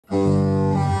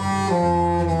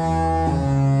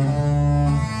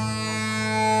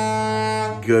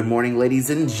Good morning, ladies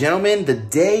and gentlemen. The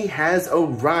day has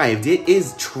arrived. It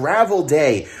is travel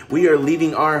day. We are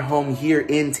leaving our home here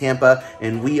in Tampa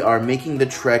and we are making the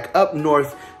trek up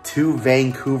north to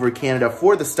Vancouver, Canada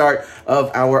for the start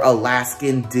of our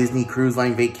Alaskan Disney Cruise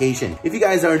Line vacation. If you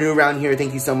guys are new around here,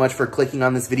 thank you so much for clicking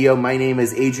on this video. My name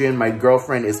is Adrian. My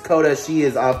girlfriend is Coda. She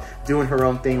is off doing her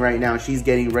own thing right now. She's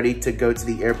getting ready to go to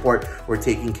the airport. We're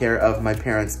taking care of my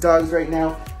parents' dogs right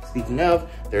now. Speaking of,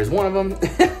 there's one of them.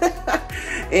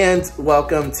 And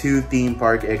welcome to Theme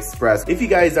Park Express. If you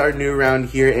guys are new around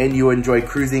here and you enjoy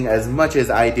cruising as much as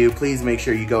I do, please make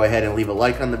sure you go ahead and leave a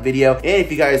like on the video. And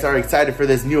if you guys are excited for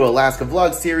this new Alaska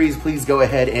vlog series, please go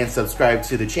ahead and subscribe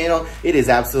to the channel. It is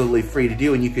absolutely free to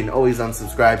do and you can always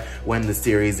unsubscribe when the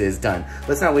series is done.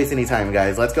 Let's not waste any time,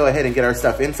 guys. Let's go ahead and get our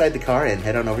stuff inside the car and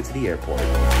head on over to the airport.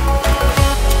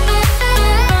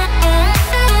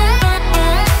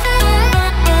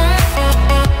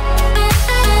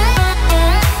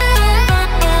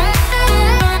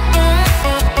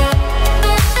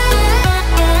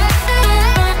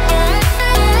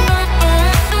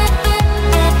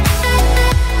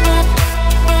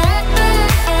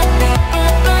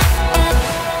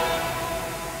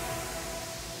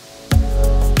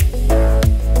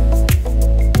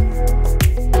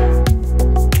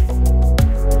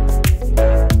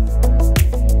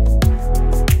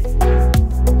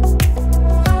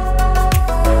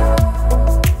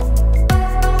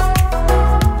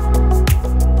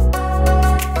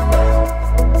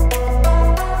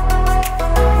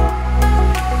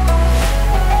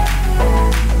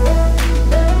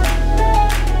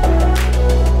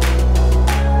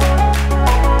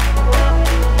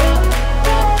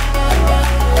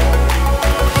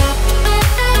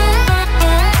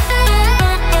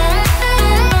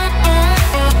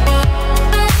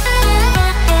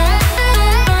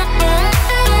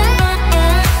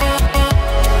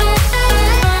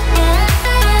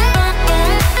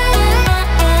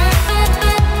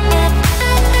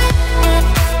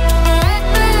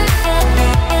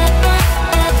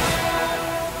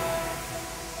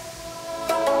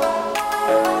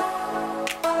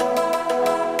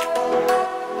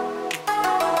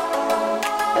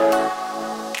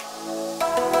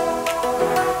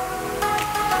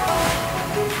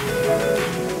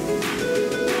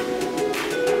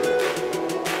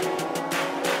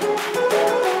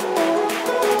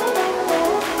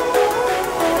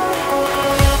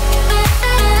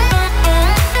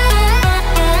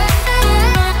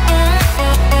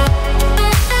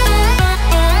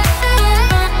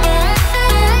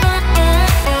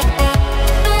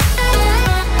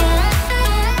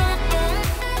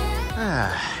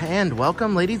 And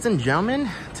welcome, ladies and gentlemen,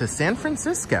 to San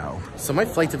Francisco. So my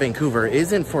flight to Vancouver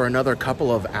isn't for another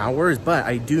couple of hours, but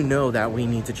I do know that we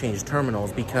need to change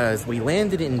terminals because we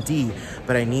landed in D,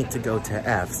 but I need to go to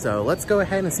F. So let's go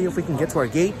ahead and see if we can get to our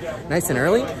gate nice and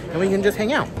early and we can just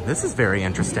hang out. This is very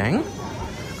interesting.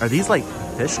 Are these like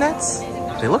fishnets?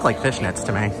 They look like fishnets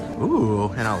to me.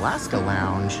 Ooh, an Alaska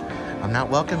lounge. I'm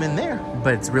not welcome in there,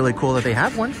 but it's really cool that they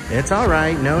have one. It's all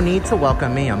right, no need to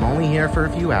welcome me. I'm only here for a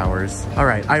few hours. All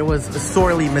right, I was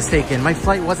sorely mistaken. My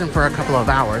flight wasn't for a couple of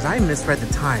hours. I misread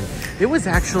the time. It was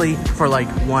actually for like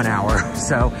 1 hour.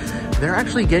 So they're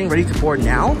actually getting ready to board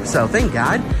now. So thank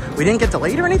God we didn't get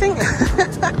delayed or anything.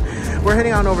 We're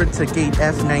heading on over to gate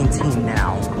F19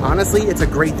 now. Honestly, it's a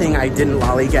great thing I didn't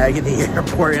lollygag at the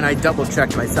airport and I double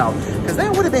checked myself because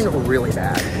that would have been really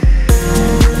bad.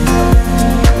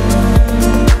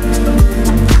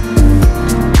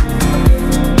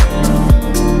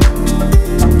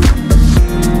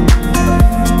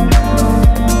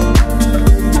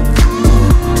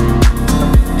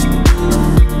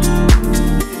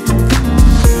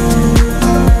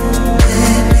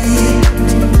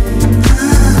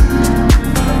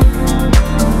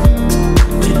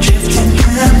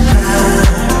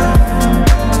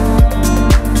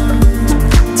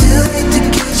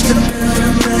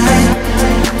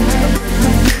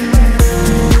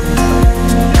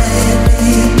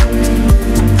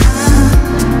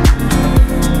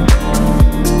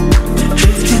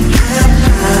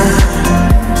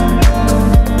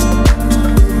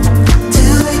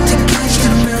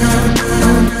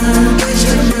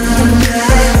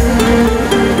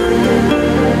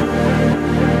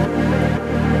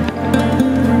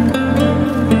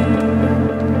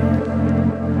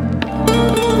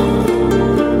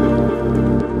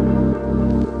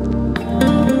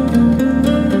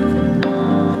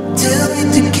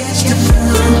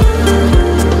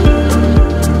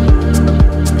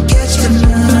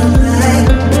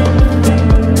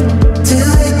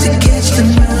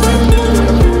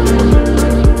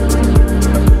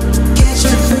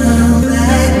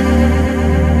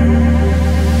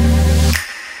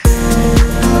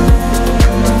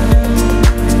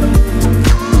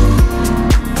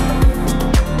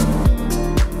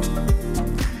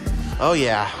 Oh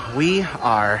yeah, we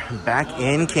are back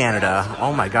in Canada.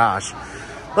 Oh my gosh.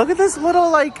 Look at this little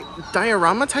like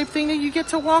diorama type thing that you get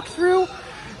to walk through.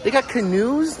 They got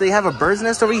canoes. They have a bird's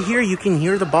nest over here. You can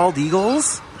hear the bald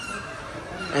eagles.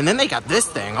 And then they got this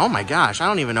thing. Oh my gosh, I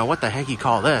don't even know what the heck you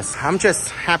call this. I'm just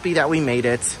happy that we made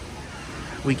it.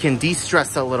 We can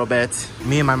de-stress a little bit.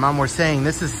 Me and my mom were saying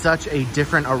this is such a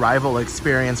different arrival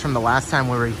experience from the last time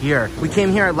we were here. We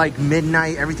came here at like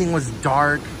midnight. Everything was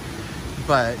dark.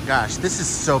 But gosh, this is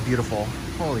so beautiful.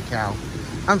 Holy cow.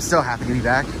 I'm so happy to be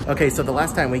back. Okay, so the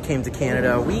last time we came to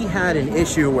Canada, we had an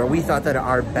issue where we thought that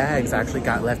our bags actually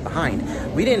got left behind.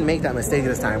 We didn't make that mistake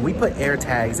this time. We put air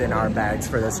tags in our bags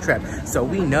for this trip. So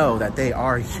we know that they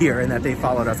are here and that they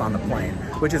followed us on the plane,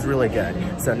 which is really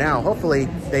good. So now hopefully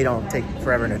they don't take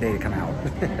forever and a day to come out.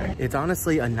 It's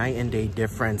honestly a night and day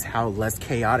difference how less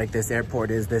chaotic this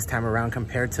airport is this time around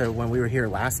compared to when we were here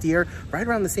last year, right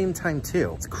around the same time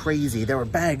too. It's crazy. There were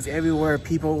bags everywhere.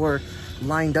 People were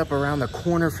lined up around the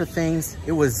corner for things.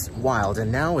 It was wild.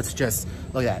 And now it's just,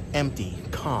 look at that, empty,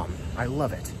 calm. I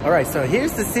love it. All right, so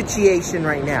here's the situation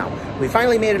right now. We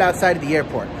finally made it outside of the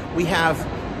airport. We have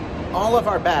all of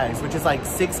our bags, which is like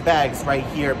 6 bags right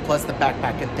here, plus the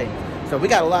backpack and thing. So we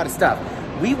got a lot of stuff.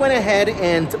 We went ahead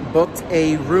and booked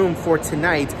a room for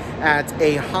tonight at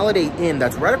a Holiday Inn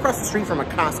that's right across the street from a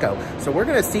Costco. So we're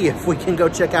gonna see if we can go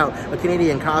check out a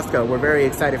Canadian Costco. We're very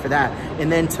excited for that.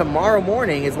 And then tomorrow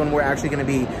morning is when we're actually gonna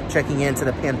be checking into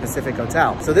the Pan Pacific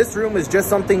Hotel. So this room is just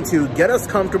something to get us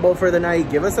comfortable for the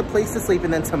night, give us a place to sleep,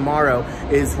 and then tomorrow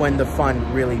is when the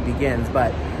fun really begins.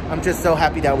 But I'm just so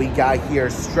happy that we got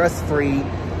here stress-free.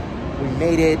 We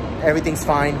made it, everything's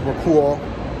fine, we're cool.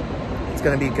 It's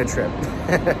gonna be a good trip.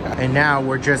 And now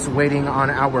we're just waiting on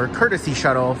our courtesy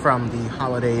shuttle from the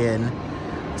Holiday Inn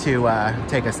to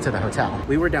take us to the hotel.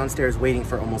 We were downstairs waiting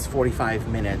for almost 45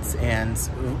 minutes and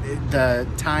the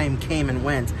time came and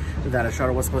went that a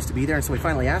shuttle was supposed to be there. And so we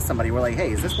finally asked somebody, we're like,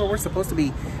 hey, is this where we're supposed to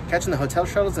be catching the hotel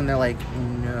shuttles? And they're like,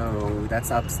 no, that's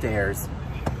upstairs.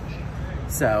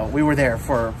 So we were there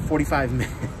for 45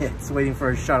 minutes waiting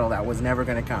for a shuttle that was never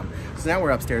gonna come. So now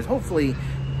we're upstairs. Hopefully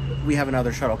we have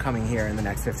another shuttle coming here in the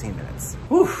next 15 minutes.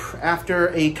 Whew.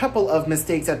 After a couple of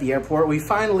mistakes at the airport, we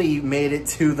finally made it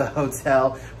to the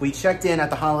hotel. We checked in at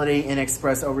the Holiday Inn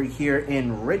Express over here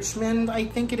in Richmond, I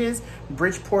think it is.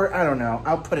 Bridgeport, I don't know.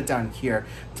 I'll put it down here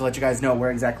to let you guys know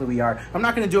where exactly we are. I'm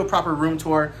not gonna do a proper room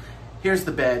tour. Here's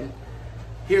the bed.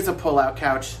 Here's a pull-out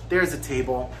couch. There's a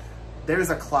table. There's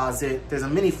a closet. There's a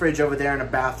mini fridge over there and a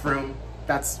bathroom.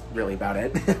 That's really about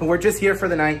it. We're just here for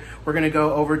the night. We're gonna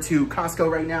go over to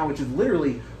Costco right now, which is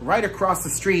literally right across the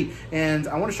street. And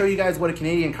I wanna show you guys what a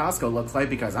Canadian Costco looks like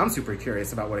because I'm super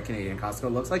curious about what a Canadian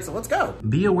Costco looks like, so let's go.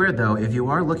 Be aware though, if you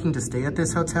are looking to stay at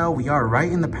this hotel, we are right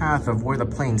in the path of where the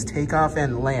planes take off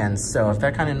and land. So if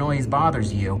that kind of noise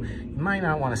bothers you, you might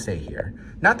not wanna stay here.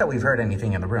 Not that we've heard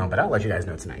anything in the room, but I'll let you guys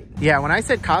know tonight. Yeah, when I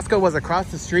said Costco was across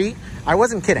the street, I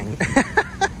wasn't kidding.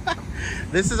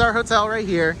 This is our hotel right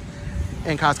here.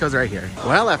 And Costco's right here.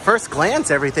 Well, at first glance,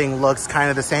 everything looks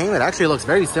kind of the same. It actually looks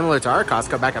very similar to our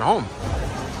Costco back at home.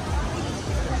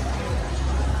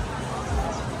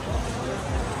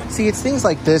 See, it's things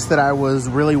like this that I was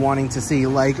really wanting to see.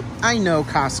 Like, I know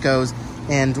Costco's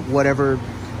and whatever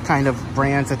kind of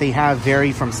brands that they have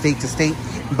vary from state to state.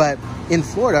 But in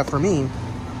Florida, for me,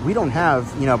 we don't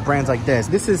have, you know, brands like this.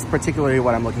 This is particularly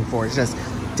what I'm looking for. It's just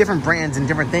different brands and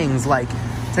different things. Like,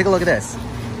 take a look at this.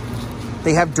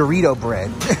 They have Dorito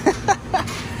bread.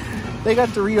 They got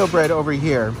Dorito bread over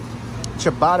here.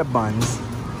 Ciabatta buns.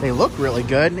 They look really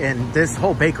good. And this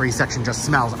whole bakery section just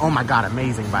smells, oh my God,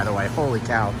 amazing, by the way. Holy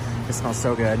cow, it smells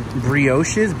so good.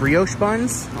 Brioche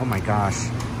buns. Oh my gosh.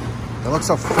 They look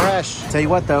so fresh. Tell you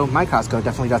what though, my Costco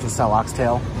definitely doesn't sell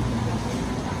oxtail.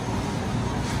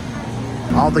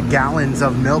 All the gallons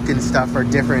of milk and stuff are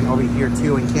different over here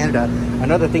too in Canada.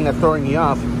 Another thing that's throwing me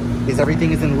off is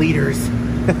everything is in liters.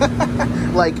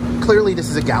 Like, clearly this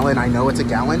is a gallon. I know it's a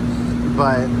gallon,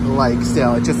 but like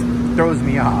still, it just throws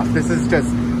me off. This is just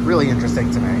really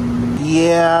interesting to me.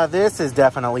 Yeah, this is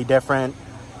definitely different.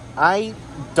 I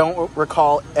don't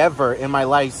recall ever in my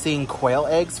life seeing quail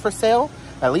eggs for sale,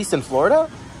 at least in Florida.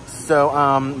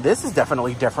 So this is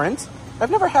definitely different.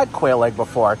 I've never had quail egg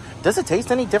before. Does it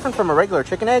taste any different from a regular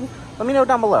chicken egg? Let me know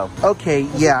down below. Okay,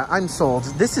 yeah, I'm sold.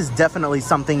 This is definitely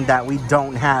something that we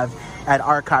don't have at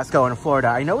our Costco in Florida.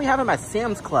 I know we have them at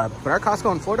Sam's Club, but our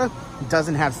Costco in Florida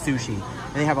doesn't have sushi.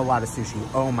 And they have a lot of sushi.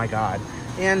 Oh my God.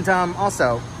 And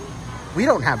also, we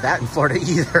don't have that in Florida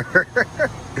either.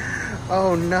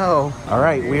 Oh no. All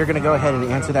right, we are gonna go ahead and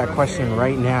answer that question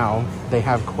right now. They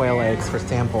have quail eggs for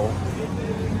sample.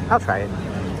 I'll try it.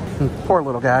 Poor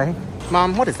little guy.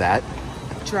 Mom, what is that?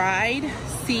 Dried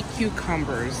sea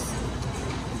cucumbers.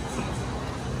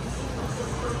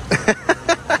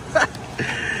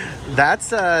 That's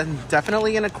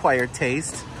definitely an acquired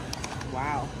taste.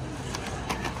 Wow.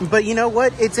 But you know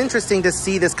what? It's interesting to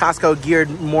see this Costco geared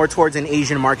more towards an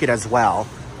Asian market as well.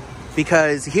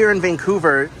 Because here in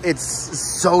Vancouver, it's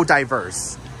so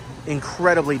diverse.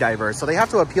 Incredibly diverse. So they have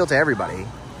to appeal to everybody.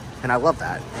 And I love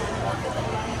that.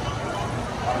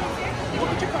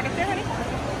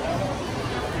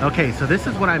 Okay, so this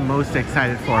is what I'm most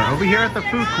excited for. Over here at the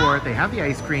food court, they have the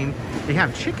ice cream. They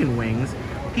have chicken wings.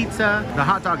 Pizza, the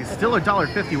hot dog is still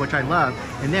 $1.50, which I love.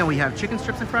 And then we have chicken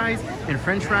strips and fries and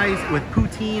french fries with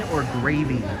poutine or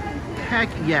gravy. Heck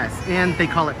yes, and they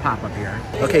call it pop up here.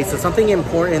 Okay, so something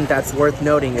important that's worth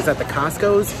noting is that the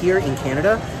Costco's here in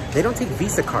Canada, they don't take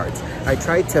Visa cards. I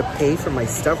tried to pay for my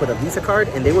stuff with a Visa card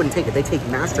and they wouldn't take it. They take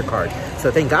MasterCard. So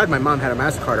thank God my mom had a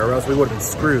MasterCard or else we would have been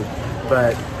screwed.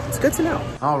 But it's good to know.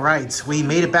 All right, we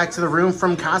made it back to the room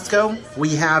from Costco.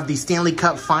 We have the Stanley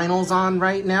Cup Finals on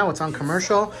right now. It's on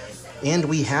commercial. And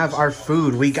we have our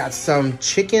food. We got some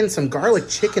chicken, some garlic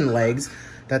chicken legs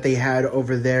that they had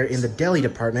over there in the deli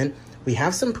department. We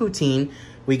have some poutine.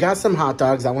 We got some hot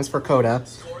dogs. That one's for Coda.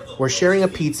 We're sharing a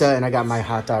pizza, and I got my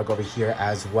hot dog over here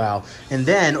as well. And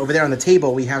then over there on the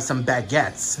table, we have some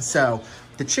baguettes. So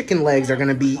the chicken legs are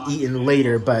gonna be eaten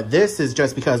later, but this is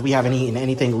just because we haven't eaten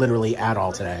anything literally at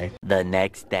all today. The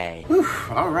next day. Whew.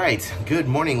 All right, good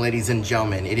morning, ladies and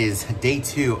gentlemen. It is day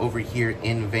 2 over here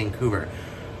in Vancouver.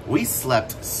 We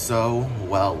slept so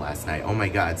well last night, oh my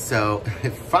God. So,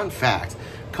 fun fact,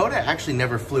 Coda actually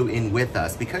never flew in with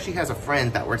us because she has a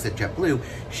friend that works at JetBlue.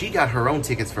 She got her own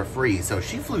tickets for free, so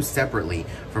she flew separately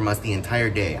from us the entire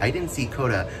day. I didn't see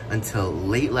Coda until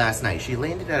late last night. She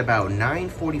landed at about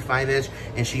 9:45-ish,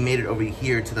 and she made it over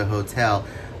here to the hotel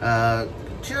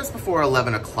just before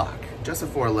 11 o'clock. Just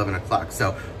before 11 o'clock.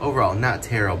 So overall, not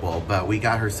terrible, but we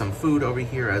got her some food over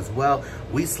here as well.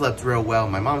 We slept real well.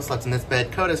 My mom slept in this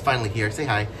bed. Coda's finally here. Say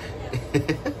hi.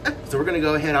 So we're gonna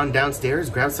go ahead on downstairs,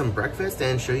 grab some breakfast,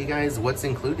 and show you guys what's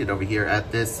included over here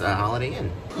at this Holiday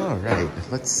Inn. All right,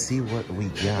 let's see what we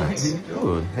got.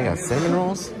 Ooh, they got cinnamon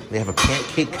rolls. They have a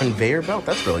pancake conveyor belt.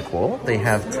 That's really cool. They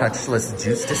have touchless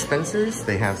juice dispensers.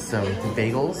 They have some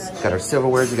bagels. Got our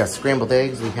silverwares. We got scrambled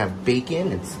eggs. We have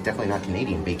bacon. It's definitely not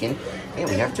Canadian bacon. And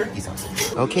we have turkey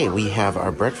sausage. Okay, we have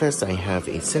our breakfast. I have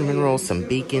a cinnamon roll, some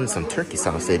bacon, some turkey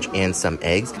sausage, and some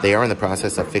eggs. They are in the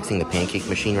process of fixing the pancake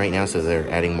machine right now, so they're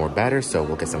adding more batter, so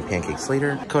we'll get some pancakes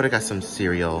later. Coda got some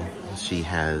cereal. She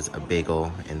has a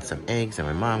bagel and some eggs, and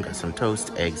my mom got some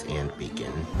toast, eggs, and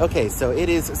bacon. Okay, so it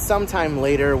is sometime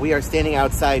later. We are standing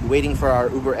outside waiting for our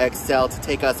Uber XL to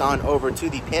take us on over to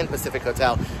the Pan Pacific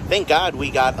Hotel. Thank God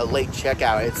we got a late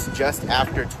checkout. It's just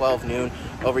after 12 noon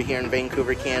over here in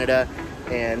Vancouver, Canada.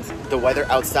 And the weather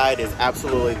outside is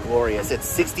absolutely glorious. It's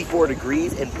 64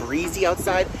 degrees and breezy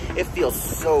outside. It feels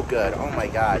so good, oh my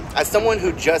God. As someone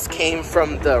who just came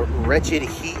from the wretched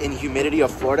heat and humidity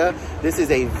of Florida, this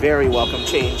is a very welcome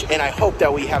change. And I hope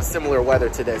that we have similar weather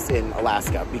to this in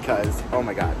Alaska because, oh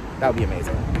my God, that would be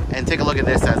amazing. And take a look at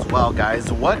this as well,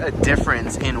 guys. What a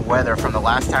difference in weather from the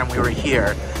last time we were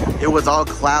here. It was all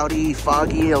cloudy,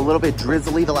 foggy, a little bit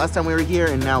drizzly the last time we were here,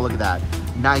 and now look at that.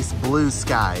 Nice blue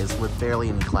skies with barely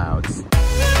any clouds.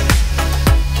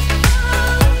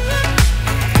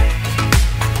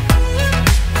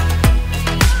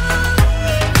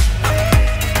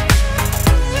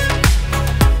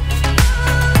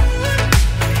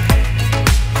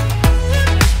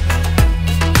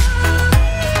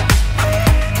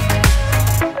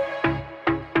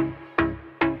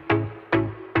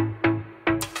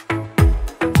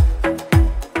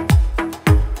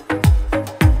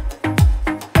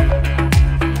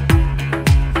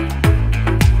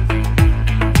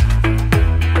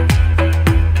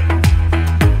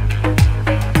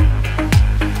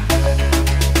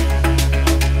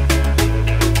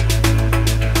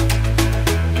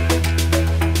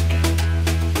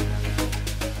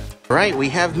 Right, we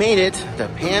have made it, the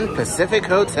Pan Pacific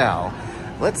Hotel.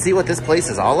 Let's see what this place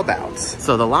is all about.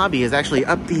 So the lobby is actually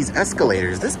up these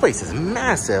escalators. This place is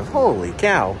massive, holy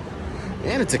cow.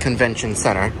 And it's a convention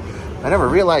center. I never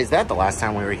realized that the last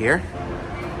time we were here.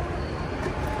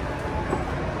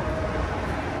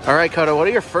 All right, Coda, what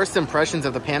are your first impressions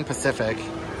of the Pan Pacific?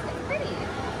 It's pretty.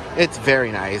 It's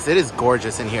very nice. It is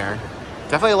gorgeous in here.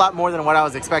 Definitely a lot more than what I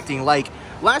was expecting. Like,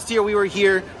 Last year we were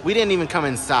here, we didn't even come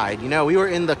inside. You know, we were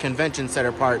in the convention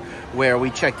center part where we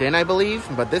checked in, I believe,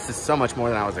 but this is so much more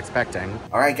than I was expecting.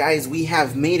 All right, guys, we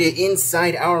have made it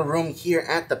inside our room here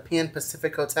at the Pan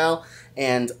Pacific Hotel.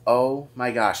 And oh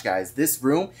my gosh, guys, this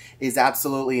room is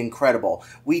absolutely incredible.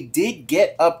 We did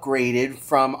get upgraded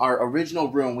from our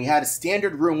original room. We had a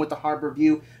standard room with the harbor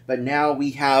view, but now we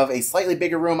have a slightly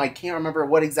bigger room. I can't remember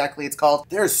what exactly it's called.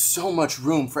 There's so much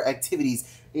room for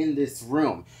activities in this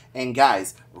room. And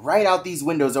guys, right out these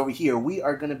windows over here, we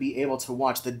are going to be able to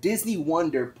watch the Disney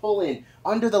Wonder pull in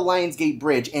under the Lionsgate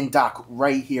Bridge and dock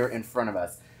right here in front of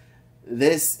us.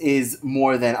 This is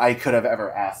more than I could have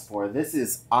ever asked for. This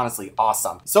is honestly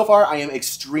awesome. So far, I am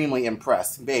extremely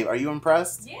impressed. Babe, are you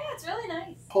impressed? Yeah, it's really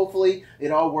nice. Hopefully,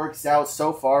 it all works out.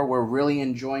 So far, we're really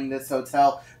enjoying this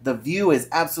hotel. The view is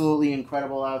absolutely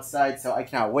incredible outside, so I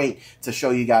cannot wait to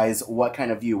show you guys what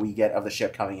kind of view we get of the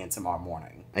ship coming in tomorrow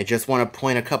morning. I just want to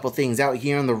point a couple things out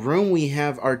here in the room. We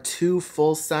have our 2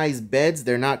 full-size beds.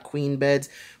 They're not queen beds.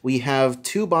 We have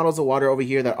 2 bottles of water over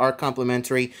here that are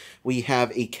complimentary. We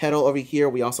have a kettle over here.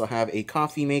 We also have a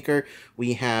coffee maker.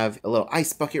 We have a little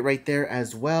ice bucket right there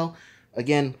as well.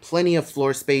 Again, plenty of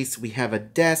floor space. We have a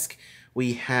desk.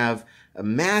 We have a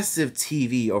massive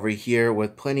TV over here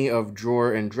with plenty of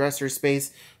drawer and dresser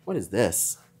space. What is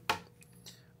this?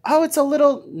 Oh, it's a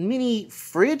little mini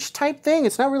fridge type thing.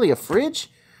 It's not really a fridge.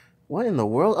 What in the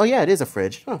world? Oh, yeah, it is a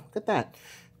fridge. Oh, look at that.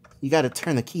 You got to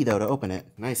turn the key, though, to open it.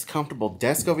 Nice, comfortable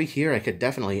desk over here. I could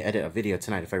definitely edit a video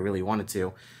tonight if I really wanted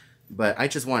to. But I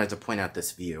just wanted to point out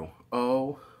this view.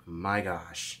 Oh, my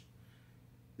gosh.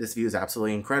 This view is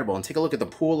absolutely incredible. And take a look at the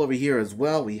pool over here as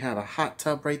well. We have a hot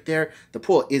tub right there. The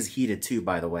pool is heated too,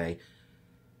 by the way.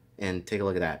 And take a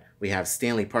look at that. We have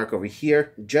Stanley Park over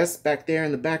here. Just back there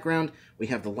in the background, we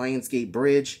have the Lionsgate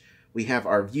Bridge. We have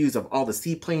our views of all the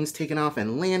seaplanes taking off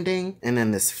and landing. And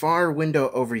then this far window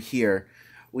over here,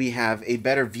 we have a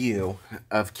better view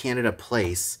of Canada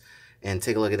Place. And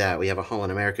take a look at that. We have a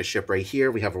Holland America ship right here.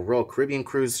 We have a Royal Caribbean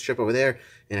cruise ship over there.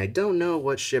 And I don't know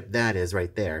what ship that is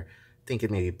right there. I think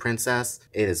it may be Princess.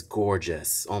 It is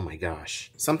gorgeous. Oh my gosh.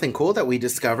 Something cool that we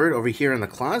discovered over here in the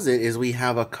closet is we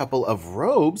have a couple of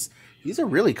robes. These are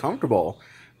really comfortable.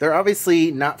 They're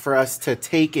obviously not for us to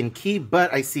take and keep,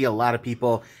 but I see a lot of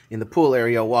people in the pool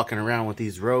area walking around with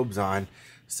these robes on.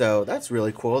 So that's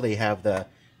really cool. They have the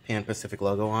Pan Pacific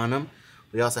logo on them.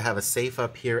 We also have a safe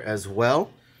up here as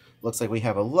well. Looks like we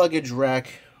have a luggage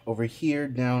rack over here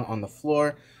down on the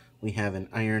floor. We have an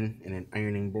iron and an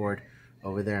ironing board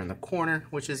over there in the corner,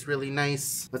 which is really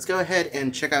nice. Let's go ahead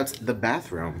and check out the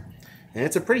bathroom. And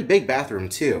it's a pretty big bathroom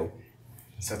too.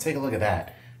 So take a look at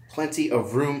that. Plenty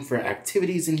of room for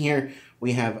activities in here.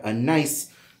 We have a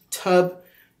nice tub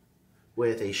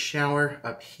with a shower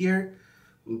up here.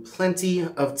 Plenty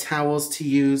of towels to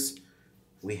use.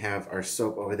 We have our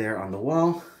soap over there on the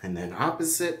wall. And then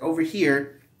opposite over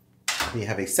here, we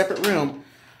have a separate room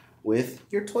with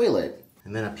your toilet.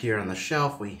 And then up here on the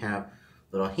shelf, we have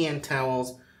little hand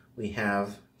towels. We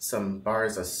have some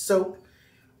bars of soap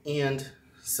and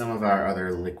some of our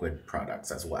other liquid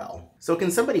products as well. So can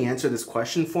somebody answer this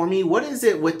question for me? What is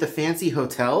it with the fancy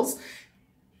hotels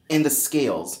and the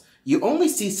scales? You only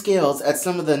see scales at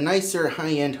some of the nicer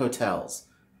high-end hotels.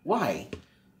 Why?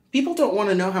 People don't want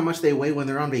to know how much they weigh when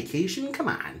they're on vacation? Come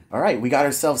on. All right, we got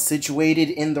ourselves situated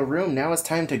in the room. Now it's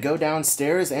time to go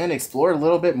downstairs and explore a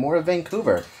little bit more of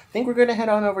Vancouver. I think we're going to head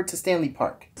on over to Stanley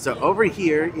Park. So over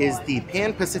here is the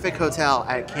Pan Pacific Hotel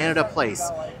at Canada Place.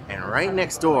 And right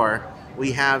next door,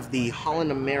 we have the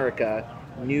Holland America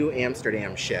New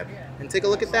Amsterdam ship. And take a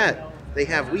look at that. They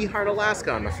have We Heart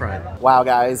Alaska on the front. Wow,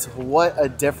 guys, what a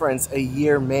difference a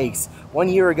year makes. 1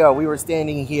 year ago, we were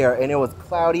standing here and it was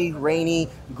cloudy, rainy,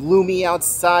 gloomy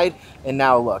outside. And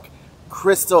now look,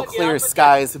 crystal clear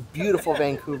skies, beautiful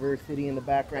Vancouver city in the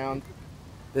background.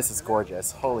 This is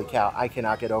gorgeous. Holy cow, I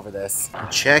cannot get over this.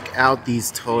 Check out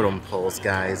these totem poles,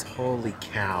 guys. Holy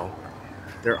cow.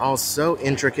 They're all so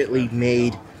intricately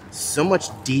made, so much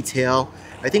detail.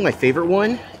 I think my favorite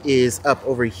one is up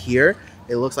over here.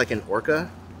 It looks like an orca.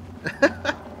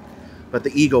 But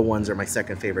the eagle ones are my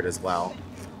second favorite as well.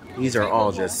 These are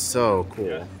all just so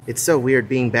cool. It's so weird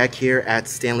being back here at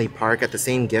Stanley Park at the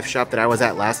same gift shop that I was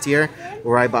at last year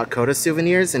where I bought Coda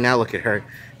souvenirs, and now look at her.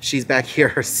 She's back here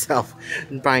herself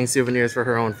buying souvenirs for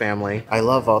her own family. I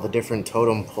love all the different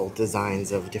totem pole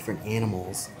designs of different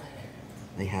animals.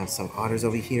 They have some otters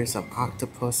over here, some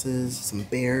octopuses, some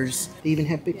bears. They even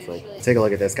have Bigfoot. Take a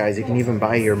look at this, guys. You can even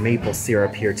buy your maple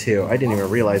syrup here, too. I didn't even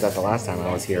realize that the last time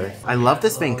I was here. I love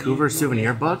this Vancouver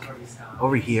souvenir book.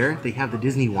 Over here, they have the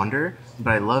Disney Wonder,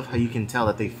 but I love how you can tell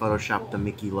that they photoshopped the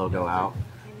Mickey logo out.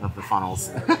 of the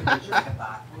funnels.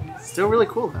 Still really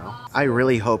cool though. I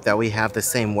really hope that we have the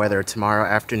same weather tomorrow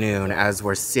afternoon as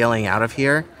we're sailing out of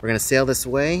here. We're gonna sail this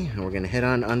way and we're gonna head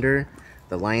on under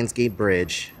the Lionsgate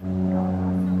Bridge.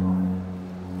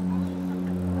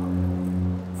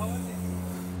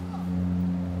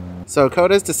 So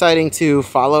Coda's deciding to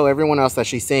follow everyone else that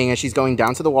she's seeing as she's going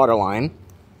down to the water line.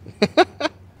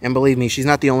 And believe me, she's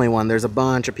not the only one. There's a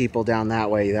bunch of people down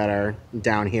that way that are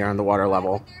down here on the water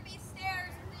level.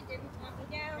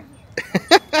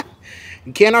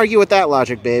 You can't argue with that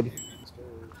logic, babe.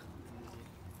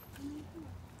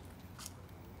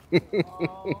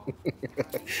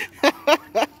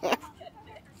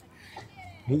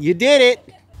 You did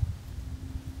it.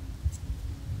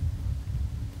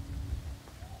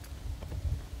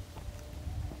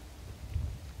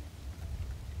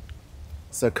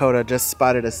 So Coda just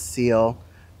spotted a seal.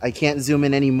 I can't zoom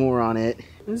in any more on it.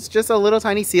 It's just a little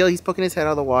tiny seal. He's poking his head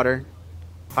out of the water.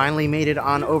 Finally made it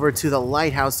on over to the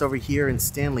lighthouse over here in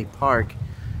Stanley Park.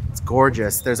 It's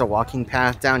gorgeous. There's a walking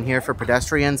path down here for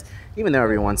pedestrians, even though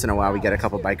every once in a while we get a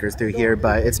couple bikers through here,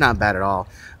 but it's not bad at all.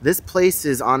 This place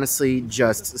is honestly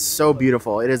just so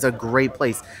beautiful. It is a great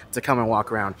place to come and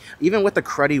walk around. Even with the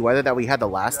cruddy weather that we had the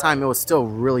last time, it was still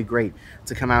really great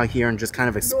to come out here and just kind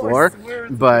of explore.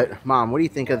 But Mom, what do you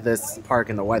think of this park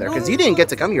and the weather? Because you didn't get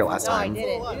to come here last time. I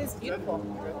didn't. It is beautiful.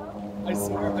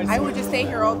 I would just stay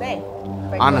here all day.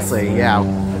 Honestly, yeah.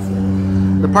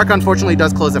 The park unfortunately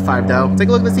does close at 5 though. Take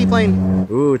a look at the seaplane.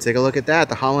 Ooh, take a look at that.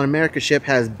 The Holland America ship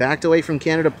has backed away from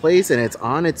Canada Place and it's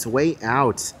on its way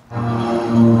out.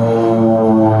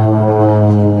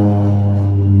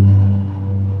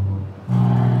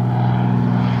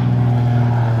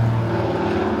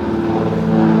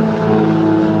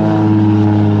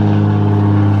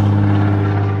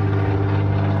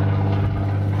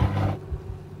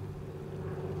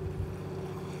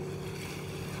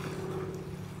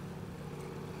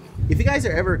 If you guys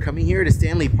are ever coming here to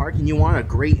Stanley Park and you want a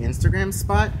great Instagram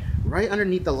spot, right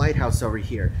underneath the lighthouse over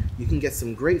here, you can get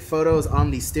some great photos on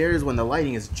these stairs when the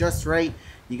lighting is just right.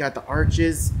 You got the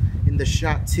arches in the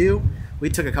shot too. We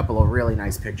took a couple of really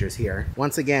nice pictures here.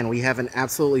 Once again, we have an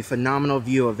absolutely phenomenal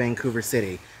view of Vancouver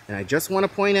City. And I just want to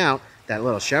point out that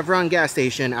little Chevron gas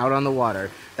station out on the water.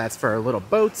 That's for little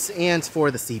boats and for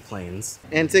the seaplanes.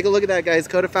 And take a look at that, guys.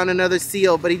 Coda found another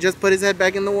seal, but he just put his head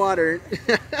back in the water.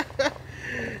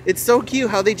 It's so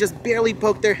cute how they just barely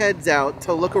poke their heads out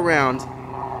to look around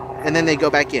and then they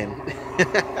go back in.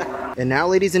 And now,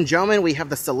 ladies and gentlemen, we have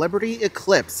the Celebrity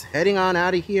Eclipse heading on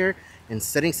out of here and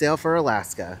setting sail for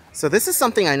Alaska. So this is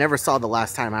something I never saw the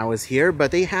last time I was here,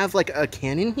 but they have like a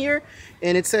cannon here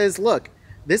and it says, look,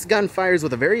 this gun fires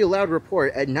with a very loud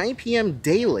report at 9 p.m.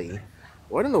 daily.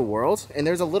 What in the world? And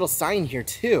there's a little sign here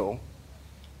too.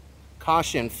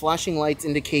 Caution, flashing lights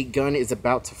indicate gun is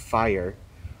about to fire.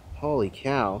 Holy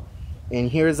cow.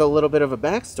 And here's a little bit of a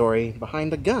backstory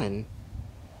behind the gun.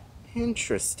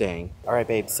 Interesting. All right,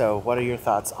 babe, so what are your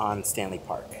thoughts on Stanley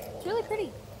Park? It's really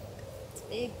pretty. It's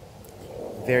big.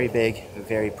 Very big,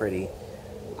 very pretty.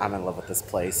 I'm in love with this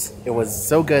place. It was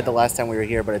so good the last time we were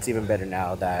here, but it's even better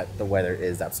now that the weather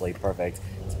is absolutely perfect.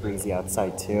 It's breezy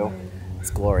outside too.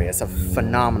 It's glorious. A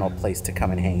phenomenal place to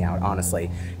come and hang out, honestly.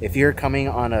 If you're coming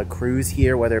on a cruise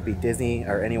here, whether it be Disney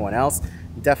or anyone else,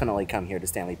 definitely come here to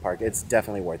Stanley Park. It's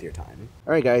definitely worth your time.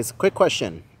 All right, guys, quick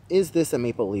question. Is this a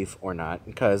maple leaf or not?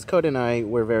 Because Coda and I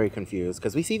were very confused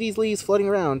because we see these leaves floating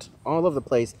around all over the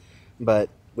place, but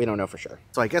we don't know for sure.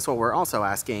 So I guess what we're also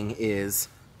asking is,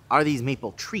 are these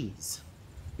maple trees?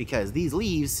 Because these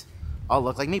leaves all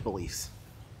look like maple leaves.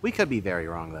 We could be very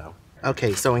wrong though.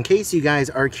 Okay, so in case you guys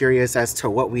are curious as to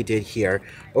what we did here,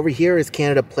 over here is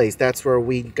Canada Place. That's where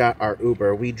we got our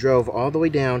Uber. We drove all the way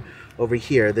down over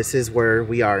here. This is where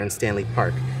we are in Stanley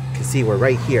Park. You can see we're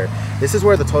right here. This is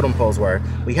where the totem poles were.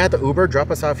 We had the Uber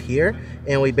drop us off here,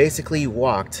 and we basically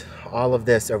walked all of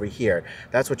this over here.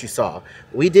 That's what you saw.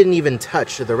 We didn't even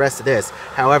touch the rest of this.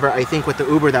 However, I think with the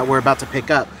Uber that we're about to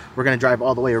pick up, we're gonna drive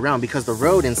all the way around because the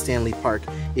road in Stanley Park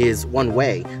is one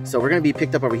way. So we're gonna be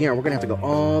picked up over here and we're gonna have to go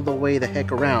all the way the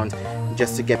heck around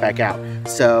just to get back out.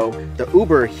 So the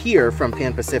Uber here from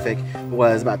Pan Pacific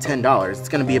was about $10. It's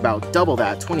gonna be about double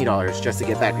that, $20 just to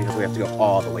get back because we have to go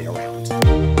all the way around.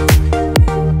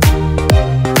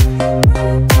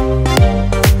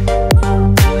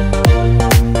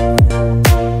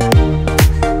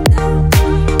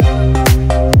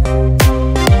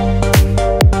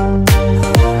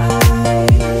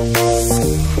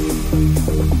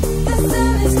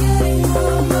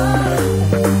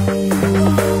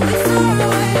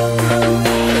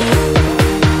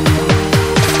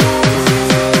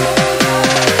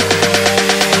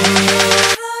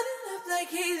 Like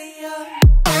he's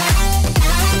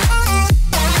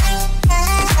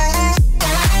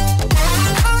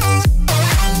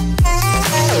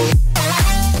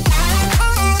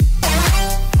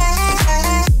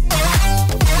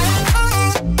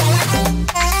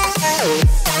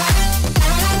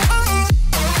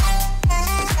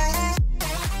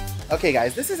Okay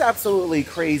guys, this is absolutely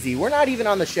crazy. We're not even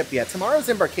on the ship yet. Tomorrow's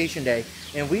embarkation day,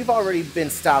 and we've already been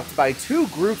stopped by 2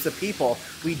 groups of people.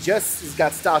 We just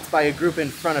got stopped by a group in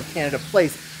front of Canada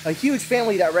Place, a huge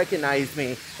family that recognized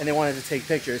me, and they wanted to take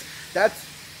pictures.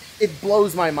 It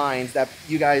blows my mind that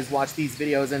you guys watch these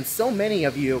videos, and so many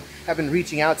of you have been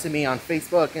reaching out to me on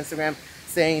Facebook, Instagram,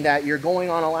 saying that you're going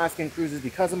on Alaskan cruises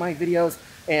because of my videos.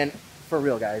 And for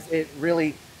real guys, it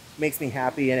really makes me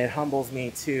happy, and it humbles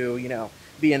me to, you know,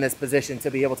 be in this position to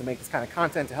be able to make this kind of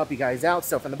content to help you guys out.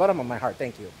 So from the bottom of my heart,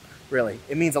 thank you. Really,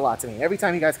 it means a lot to me. Every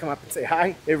time you guys come up and say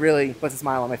hi, it really puts a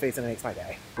smile on my face and it makes my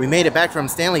day. We made it back from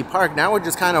Stanley Park. Now we're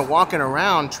just kind of walking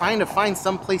around trying to find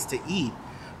some place to eat.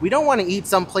 We don't want to eat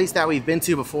some place that we've been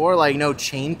to before, like no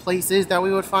chain places that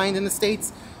we would find in the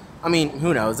States. I mean,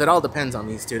 who knows? It all depends on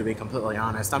these two, to be completely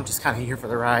honest. I'm just kind of here for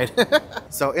the ride.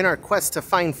 So in our quest to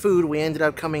find food, we ended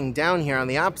up coming down here on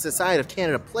the opposite side of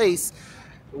Canada Place,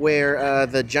 where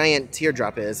the giant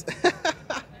teardrop is.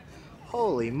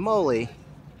 Holy moly.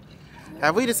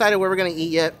 Have we decided where we're gonna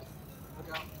eat yet?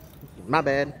 My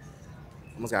bad.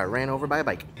 Almost got ran over by a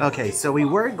bike. Okay, so we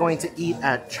were going to eat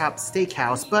at Chop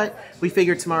Steakhouse, but we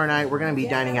figured tomorrow night we're gonna be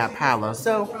dining at Palo.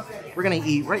 So we're gonna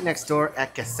eat right next door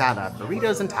at Quesada,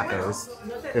 burritos and tacos.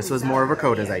 This was more of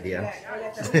Rakota's idea.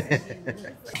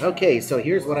 Okay, so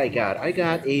here's what I got. I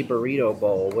got a burrito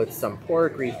bowl with some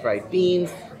pork, refried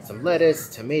beans, some lettuce,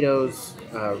 tomatoes,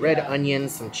 red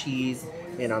onions, some cheese,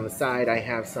 and on the side I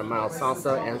have some mild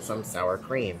salsa and some sour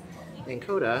cream. And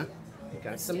Coda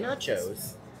got some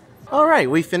nachos. Alright,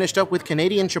 we finished up with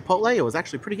Canadian Chipotle. It was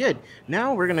actually pretty good.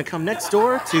 Now we're gonna come next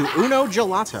door to Uno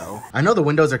Gelato. I know the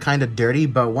windows are kind of dirty,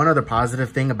 but one other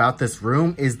positive thing about this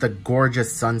room is the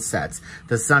gorgeous sunsets.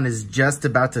 The sun is just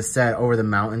about to set over the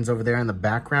mountains over there in the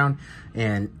background,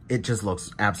 and it just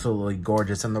looks absolutely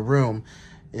gorgeous. And the room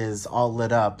is all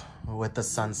lit up with the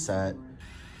sunset.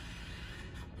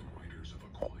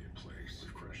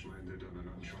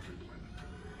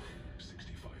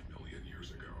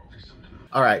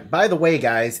 All right, by the way,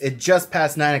 guys, it just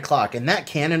passed 9 o'clock, and that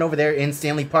cannon over there in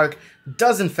Stanley Park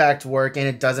does in fact work, and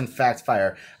it does in fact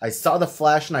fire. I saw the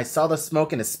flash and I saw the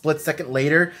smoke, and a split second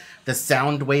later, the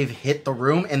sound wave hit the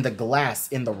room, and the glass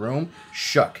in the room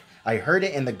shook. I heard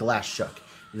it, and the glass shook.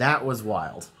 That was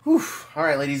wild. Whew. All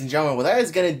right, ladies and gentlemen, well, that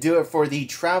is going to do it for the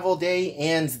travel day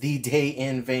and the day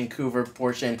in Vancouver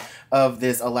portion of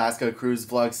this Alaska cruise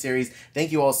vlog series.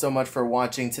 Thank you all so much for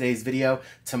watching today's video.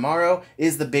 Tomorrow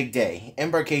is the big day,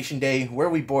 embarkation day, where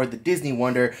we board the Disney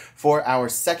Wonder for our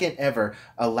 2nd ever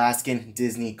Alaskan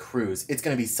Disney cruise. It's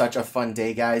going to be such a fun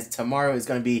day, guys. Tomorrow is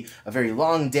going to be a very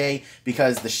long day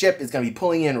because the ship is going to be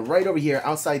pulling in right over here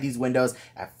outside these windows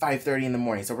at 5:30 in the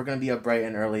morning. So we're going to be up bright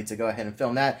and early to go ahead and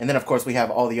film that. And then, of course, we have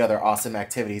all the other awesome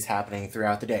activities happening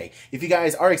throughout the day. If you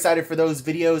guys are excited for those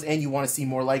videos and you want to see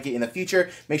more like it in the future,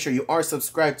 make sure you are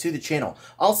subscribed to the channel.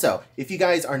 Also, if you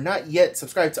guys are not yet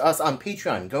subscribed to us on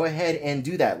Patreon, go ahead and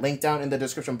do that. Link down in the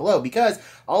description below, because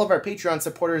all of our Patreon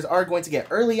supporters are going to get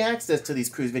early access to these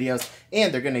cruise videos,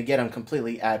 and they're going to get them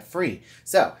completely ad-free.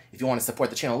 So, if you want to support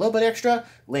the channel a little bit extra,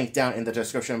 link down in the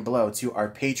description below to our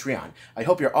Patreon. I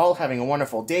hope you're all having a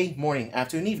wonderful day, morning,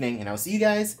 afternoon, evening, and I'll see you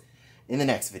guys in the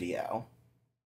next video.